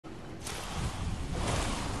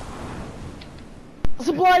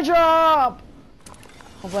Supply drop!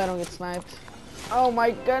 Hopefully I don't get sniped. Oh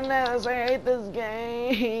my goodness, I hate this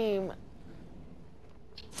game.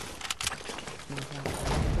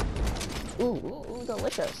 Ooh,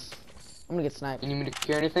 delicious. I'm gonna get sniped. You need me to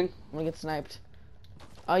carry anything? I'm gonna get sniped.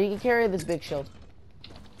 Oh, you can carry this big shield.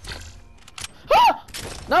 Ah!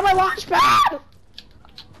 Not my launch pad!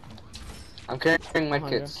 I'm carrying my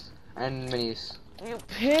kits and minis. You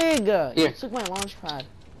pig! Here. You took my launch pad.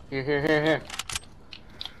 Here.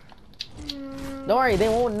 Don't worry, they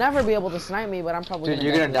won't never be able to snipe me, but I'm probably Dude,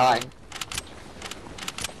 you're gonna die.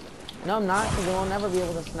 No, I'm not, because they will never be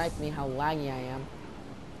able to snipe me how laggy I am.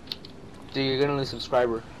 Dude, you're gonna lose a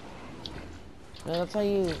subscriber. No, that's how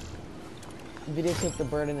you videotape the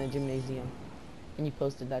bird in the gymnasium. And you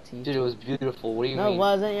posted that to YouTube. Dude, it was beautiful. What do you mean? No, it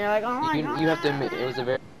wasn't. You're like, oh my god. You have to admit, it was a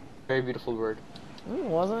very, very beautiful bird. It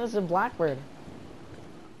wasn't. It's a blackbird.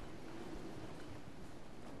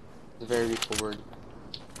 It's a very beautiful bird.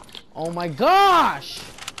 Oh my gosh!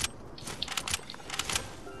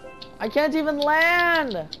 I can't even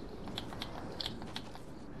land!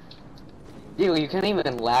 Dude, you can't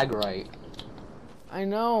even lag right. I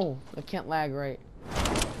know. I can't lag right.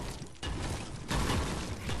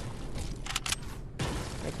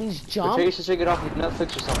 Like, please jump. Maybe you should take it off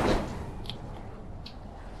Netflix or something.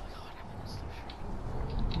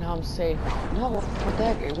 Now I'm safe. No, what the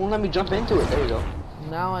heck? It won't let me jump into it. There you go.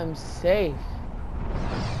 Now I'm safe.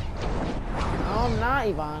 No, I'm not,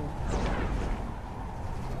 Yvonne.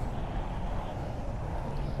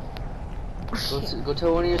 Go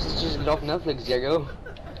tell one of your sisters to get off Netflix, Diego.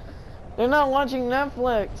 They're not watching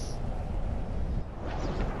Netflix.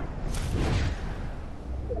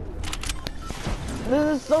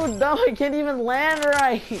 This is so dumb. I can't even land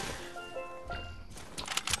right.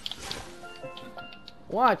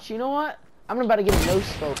 Watch. You know what? I'm about to get a no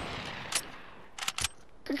scope.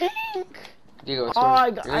 Diego, oh,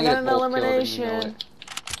 I got an elimination.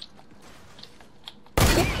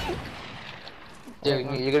 Dude,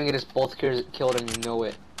 you're gonna get us both killed and you know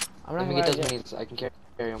it. I'm not gonna get those minis. I can carry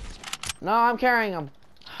them. No, I'm carrying them.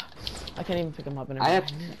 I can't even pick them up and I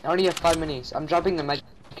already have 5 minis. I'm dropping the med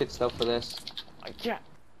kit stuff for this. I can't.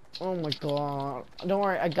 Oh my god. Don't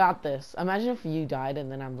worry, I got this. Imagine if you died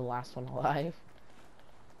and then I'm the last one alive.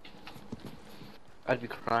 I'd be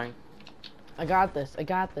crying. I got this. I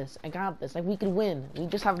got this. I got this. Like, we could win. We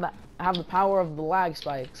just have the power of the lag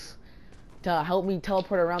spikes to help me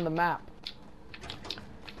teleport around the map.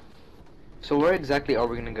 So where exactly are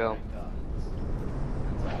we gonna go?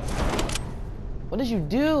 What did you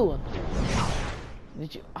do?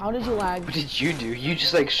 How did you lag? What did you do? You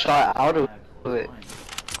just like shot out of it. Oh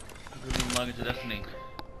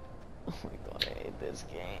my god, I hate this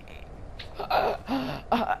game.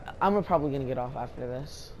 I'm probably gonna get off after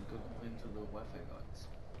this.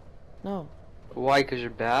 No. Why? Cause you're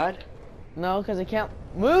bad? No, cause I can't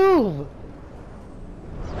move.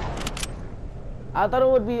 I thought it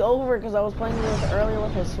would be over because I was playing with earlier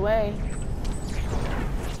with his sway.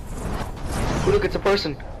 Oh, look, it's a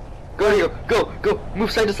person. Go, Diego, go,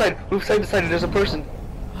 move side to side, there's a person.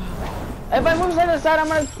 If I move side to side, I'm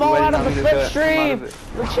gonna fall out of the slipstream.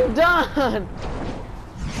 What you done?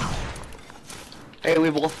 Hey, we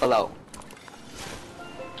both fell out.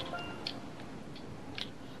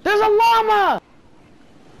 There's a llama!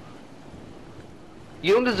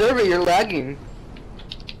 You don't deserve it, you're lagging.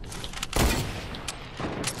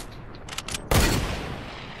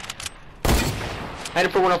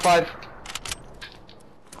 Headed for 105.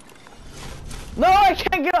 No, I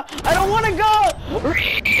can't get up. I don't want to go.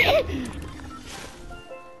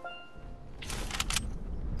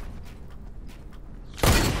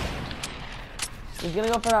 He's gonna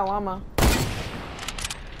go for that llama.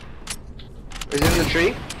 Is he in the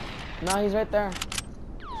tree? No, he's right there.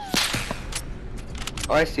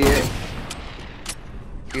 Oh, I see it.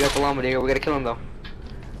 You got the llama, Diego. We gotta kill him though.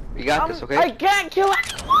 You got this, okay? I can't kill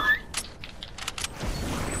anyone.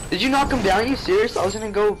 Did you knock him down? Are you serious? I was gonna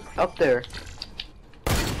go up there.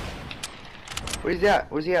 Where's he at?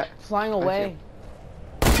 Where's he at? Flying away.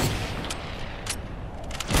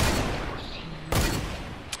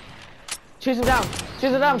 Chase him down.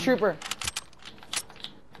 Chase him down, trooper.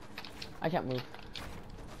 I can't move.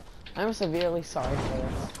 I'm severely sorry for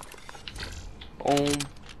this.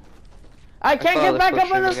 I can't get back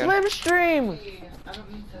up on the slipstream.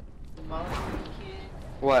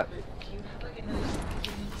 What?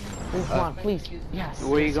 Please, come on, please. Yes.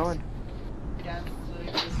 Where are you going?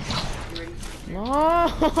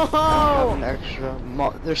 No. An extra.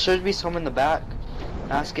 There should be some in the back.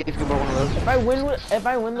 Ask if you can borrow one of those. If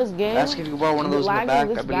I win this game, ask if you can borrow one of those in the back.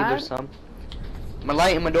 I believe there's some. My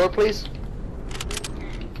light in my door, please.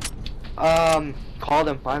 Call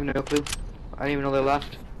them. I have no clue. I didn't even know they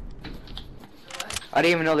left. I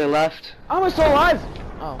didn't even know they left. I'm still alive.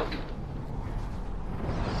 Oh.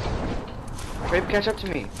 Rape, catch up to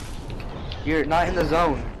me. You're not in the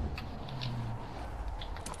zone.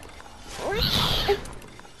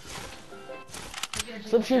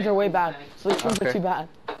 Slipstreams are way bad. Slipstreams are too bad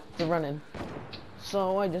to run in.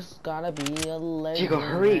 So I just gotta be a legend. Diego,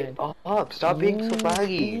 hurry up. Stop being so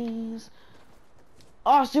laggy. Please.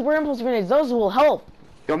 Oh, super impulse grenades. Those will help.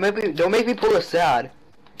 Don't make me pull a sad.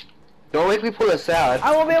 Don't make me pull a sad.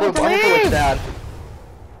 I won't be able to leave. Pull a sad.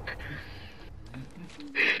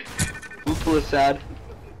 We'll pull a sad.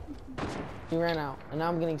 He ran out, and now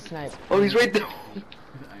I'm getting sniped. Oh, he's right there.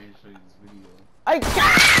 I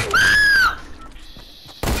can't.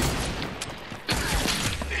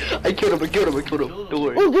 I killed him. Don't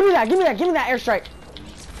worry. Oh, give me that airstrike.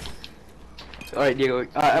 Alright, Diego.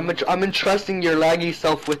 I'm entrusting your laggy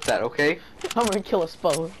self with that, okay? I'm gonna kill us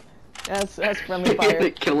both. That's friendly fire.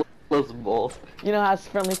 Kill us both. You know how it's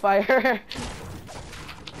friendly fire?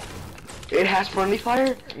 It has friendly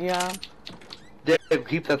fire? Yeah. Diego,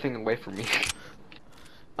 keep that thing away from me.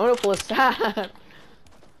 I'm gonna pull a sad.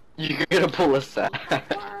 You're gonna pull a sad.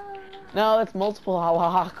 No, it's multiple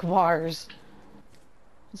Allah Akbars.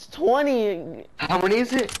 It's 20. How many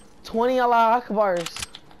is it? 20 Allah Akbars.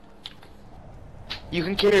 You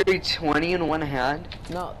can carry 20 in one hand?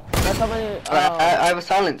 No, that's how many. I have a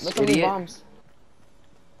silence, that's how many bombs.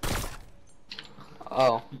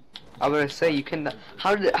 Oh, I was gonna say you can.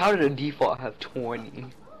 How did a default have 20?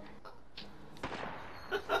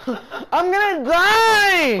 I'm gonna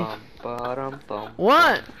die.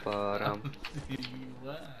 What?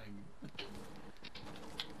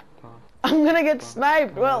 I'm gonna get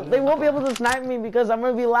sniped. Well, they won't be able to snipe me because I'm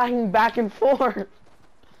gonna be lagging back and forth.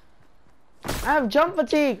 I have jump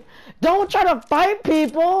fatigue. Don't try to fight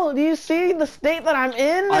people. Do you see the state that I'm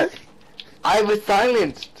in? I was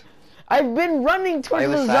silenced. I've been running towards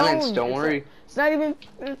the zone. I was silenced. Don't worry.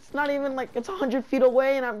 It's not even like it's 100 feet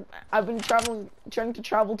away, and I've been trying to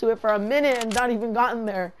travel to it for a minute and not even gotten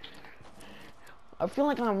there. I feel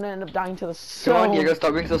like I'm gonna end up dying to the zone. Come on, Diego,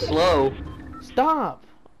 stop being so slow. Stop.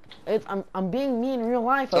 I'm being me in real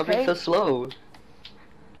life. Stop being so slow.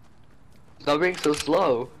 Stop being so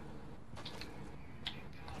slow.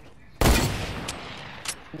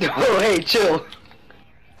 Oh, hey, chill.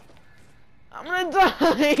 I'm gonna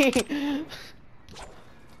die.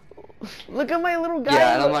 Look at my little guy.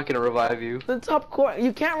 Yeah, and I'm not gonna revive you. The top corner.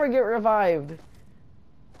 You can't get revived.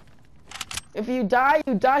 If you die,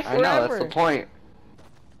 you die forever. I know, that's the point.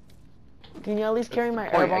 Can you at least carry my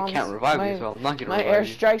air bombs? I can't revive you, so I'm not gonna revive you. My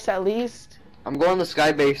airstrikes at least. I'm going to the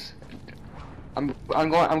sky base. I'm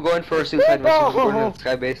going for a suicide mission. I'm going to the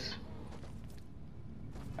sky base.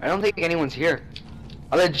 I don't think anyone's here.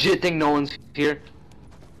 I legit think no one's here.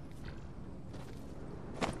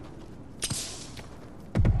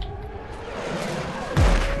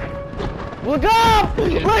 Look up!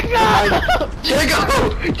 Look up! Diego!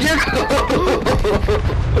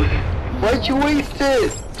 Why'd you waste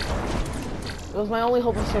it? It was my only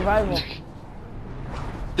hope of survival.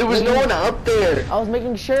 There was no one up there. I was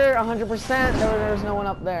making sure 100% there was no one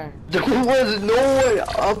up there. There was no one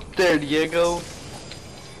up there, Diego.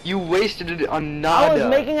 You wasted it on nada. I was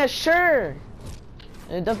making sure.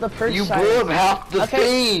 And it does the perch You side. blew up half the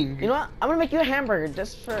thing. You know what? I'm gonna make you a hamburger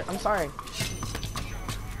just for. I'm sorry.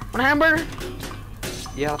 Want a hamburger?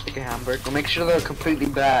 Yeah, I'll take a hamburger. We'll make sure they're completely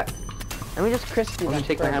black. Let me just crispy them. I'm gonna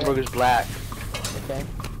take my hamburgers black. Okay.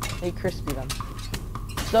 Hey, crispy them.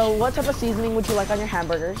 So, what type of seasoning would you like on your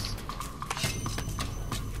hamburgers?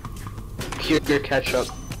 Pure ketchup.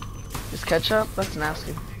 Just ketchup? That's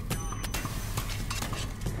nasty.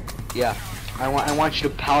 Yeah. I want you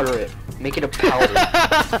to powder it. Make it a powder.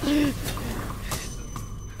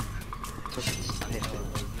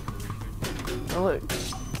 Oh, look.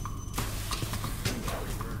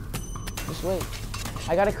 Just wait.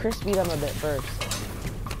 I gotta crispy them a bit first.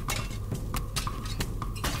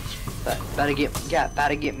 Better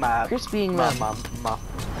get my crispying my.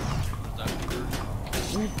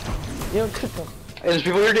 You don't cook them. Hey, there's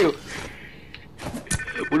people here too.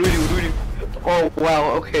 What do we do? Oh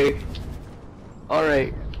wow, okay.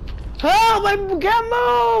 Alright. Help! I can't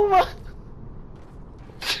move!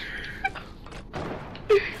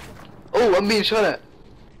 Oh, I'm being shot at.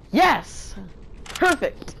 Yes!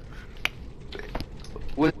 Perfect.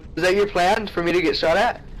 Was that your plan for me to get shot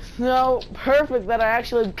at? No, perfect that I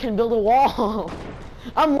actually can build a wall.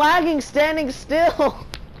 I'm lagging standing still.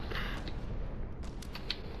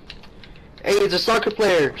 Hey, it's a soccer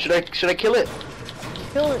player. Should I kill it?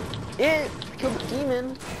 Kill it. Kill the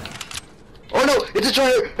demon. Oh no, it's a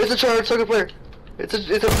soccer player. It's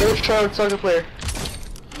a four-star soccer player.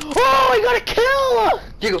 Oh, I got a kill!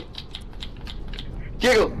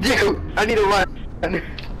 Diego, I need to run.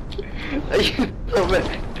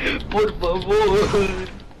 Ayúdame, por favor.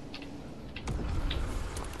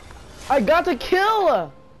 I got the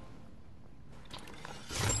kill!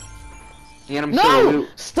 And I'm No!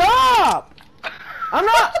 Stop! I'm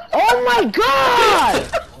not. Oh my god!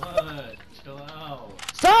 What? Chill out.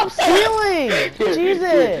 Stop stealing!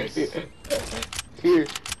 Jesus! Here.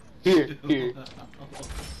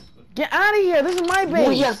 Get out of here! This is my base!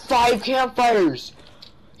 We have 5 campfires!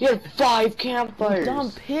 He had 5 campfires!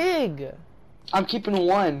 Dumb pig! I'm keeping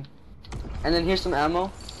 1. And then here's some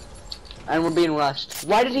ammo. And we're being rushed.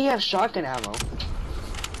 Why did he have shotgun ammo?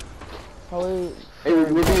 Probably. Hey,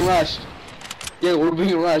 we're being rushed. Yeah, we're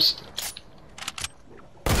being rushed.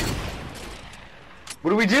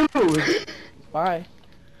 What do we do? Bye.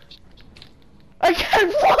 I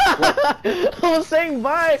can't fly! I was saying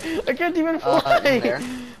bye! I can't even fly! There.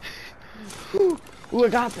 Ooh, I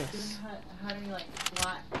got this. How do you like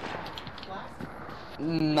flat?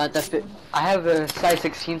 Not that fit. I have a size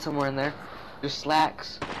 16 somewhere in there. Just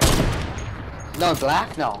slacks. No,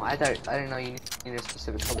 black? No, I didn't know you need a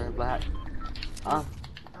specific color of black.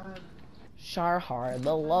 Sharhar,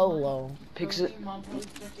 the Lolo. Pixel.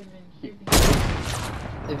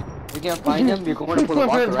 If you can't find them, you're going to pull a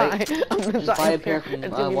walker, right? I'm gonna Just buy a pair from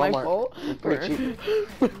and give me my full. Pretty cheap.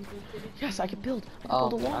 Yes, I can build. Oh,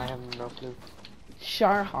 Build a wall. I have no clue.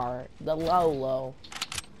 Sharhar, the Lolo.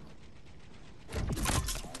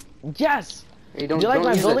 Yes! Hey, don't, Do you like don't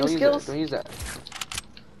my use building that, skills? Don't use that.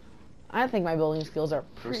 I think my building skills are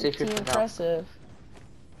We're pretty safe here for now. impressive.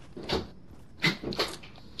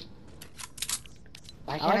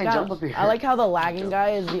 Why can't I jump up here? I like how the lagging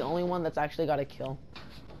guy is the only one that's actually got a kill.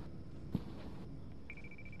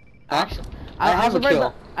 Actually, I'm have a surprised kill.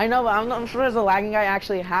 that- I know, but I'm not sure the lagging guy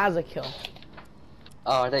actually has a kill.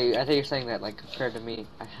 Oh, I thought you were saying that like compared to me.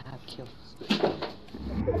 I have kills. The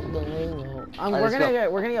Lolo. Alright, let's go.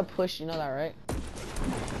 We're gonna get pushed. You know that, right?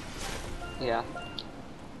 Yeah.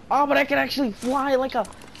 Oh, but I can actually fly like a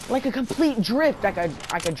complete drift. I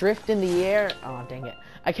could drift in the air. Oh, dang it!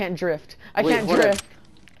 I can't drift. I Wait, can't hold on. drift.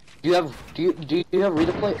 Do you have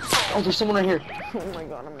redeploy? Oh, there's someone right here. Oh my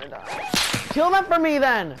god, I'm gonna die. Kill them for me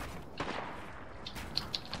then.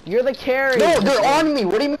 You're the carry. No, they're on me.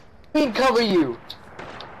 What do you mean cover you?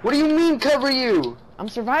 What do you mean cover you? I'm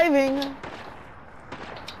surviving.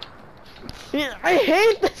 Yeah, I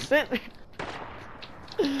hate this.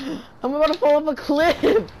 I'm about to fall off a cliff.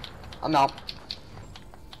 I'm out.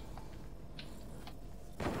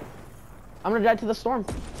 I'm gonna die to the storm.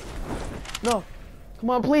 No. Come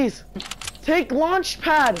on, please. Take launch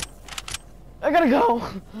pad. I gotta go.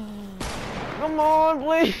 Come on,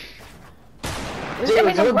 please.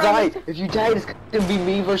 Dude, don't die. If you die, it's gonna be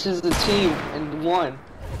me versus the team and 1.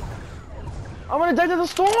 I'm gonna die to the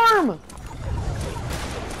storm.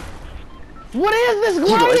 What is this Dude,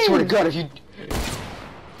 gliding? I swear to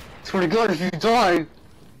God, if you die.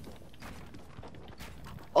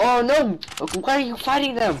 Oh no! Why are you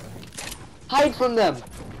fighting them? Hide from them.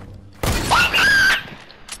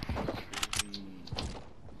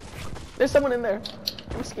 There's someone in there.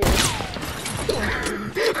 I'm scared.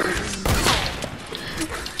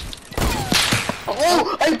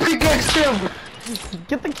 Oh! I pickaxed him!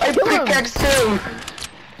 Get the I kill him. pickaxed him!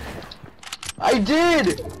 I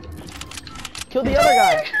did! Kill the other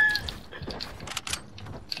guy.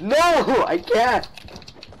 No! I can't!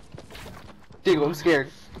 Diego, I'm scared.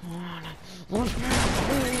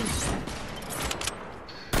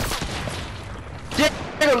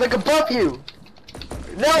 Diego, like above you!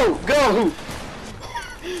 No! Go!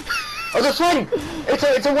 Oh, they're fighting! It's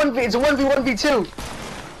a 1v1v2!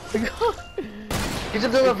 Get to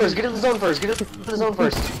the zone first, get to the zone first, get to the zone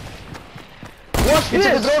first. Watch Get to the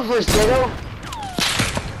this. zone first, Diego!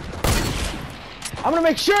 I'm gonna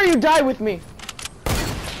make sure you die with me.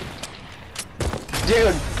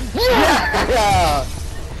 Diego! Yeah!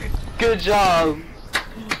 Good job!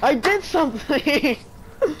 I did something.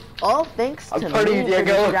 All thanks to I'm proud of me you, for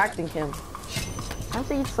Diego. distracting him. I have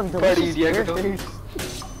to eat some Proud of you, delicious Diego. burgers.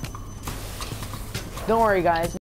 Don't worry, guys.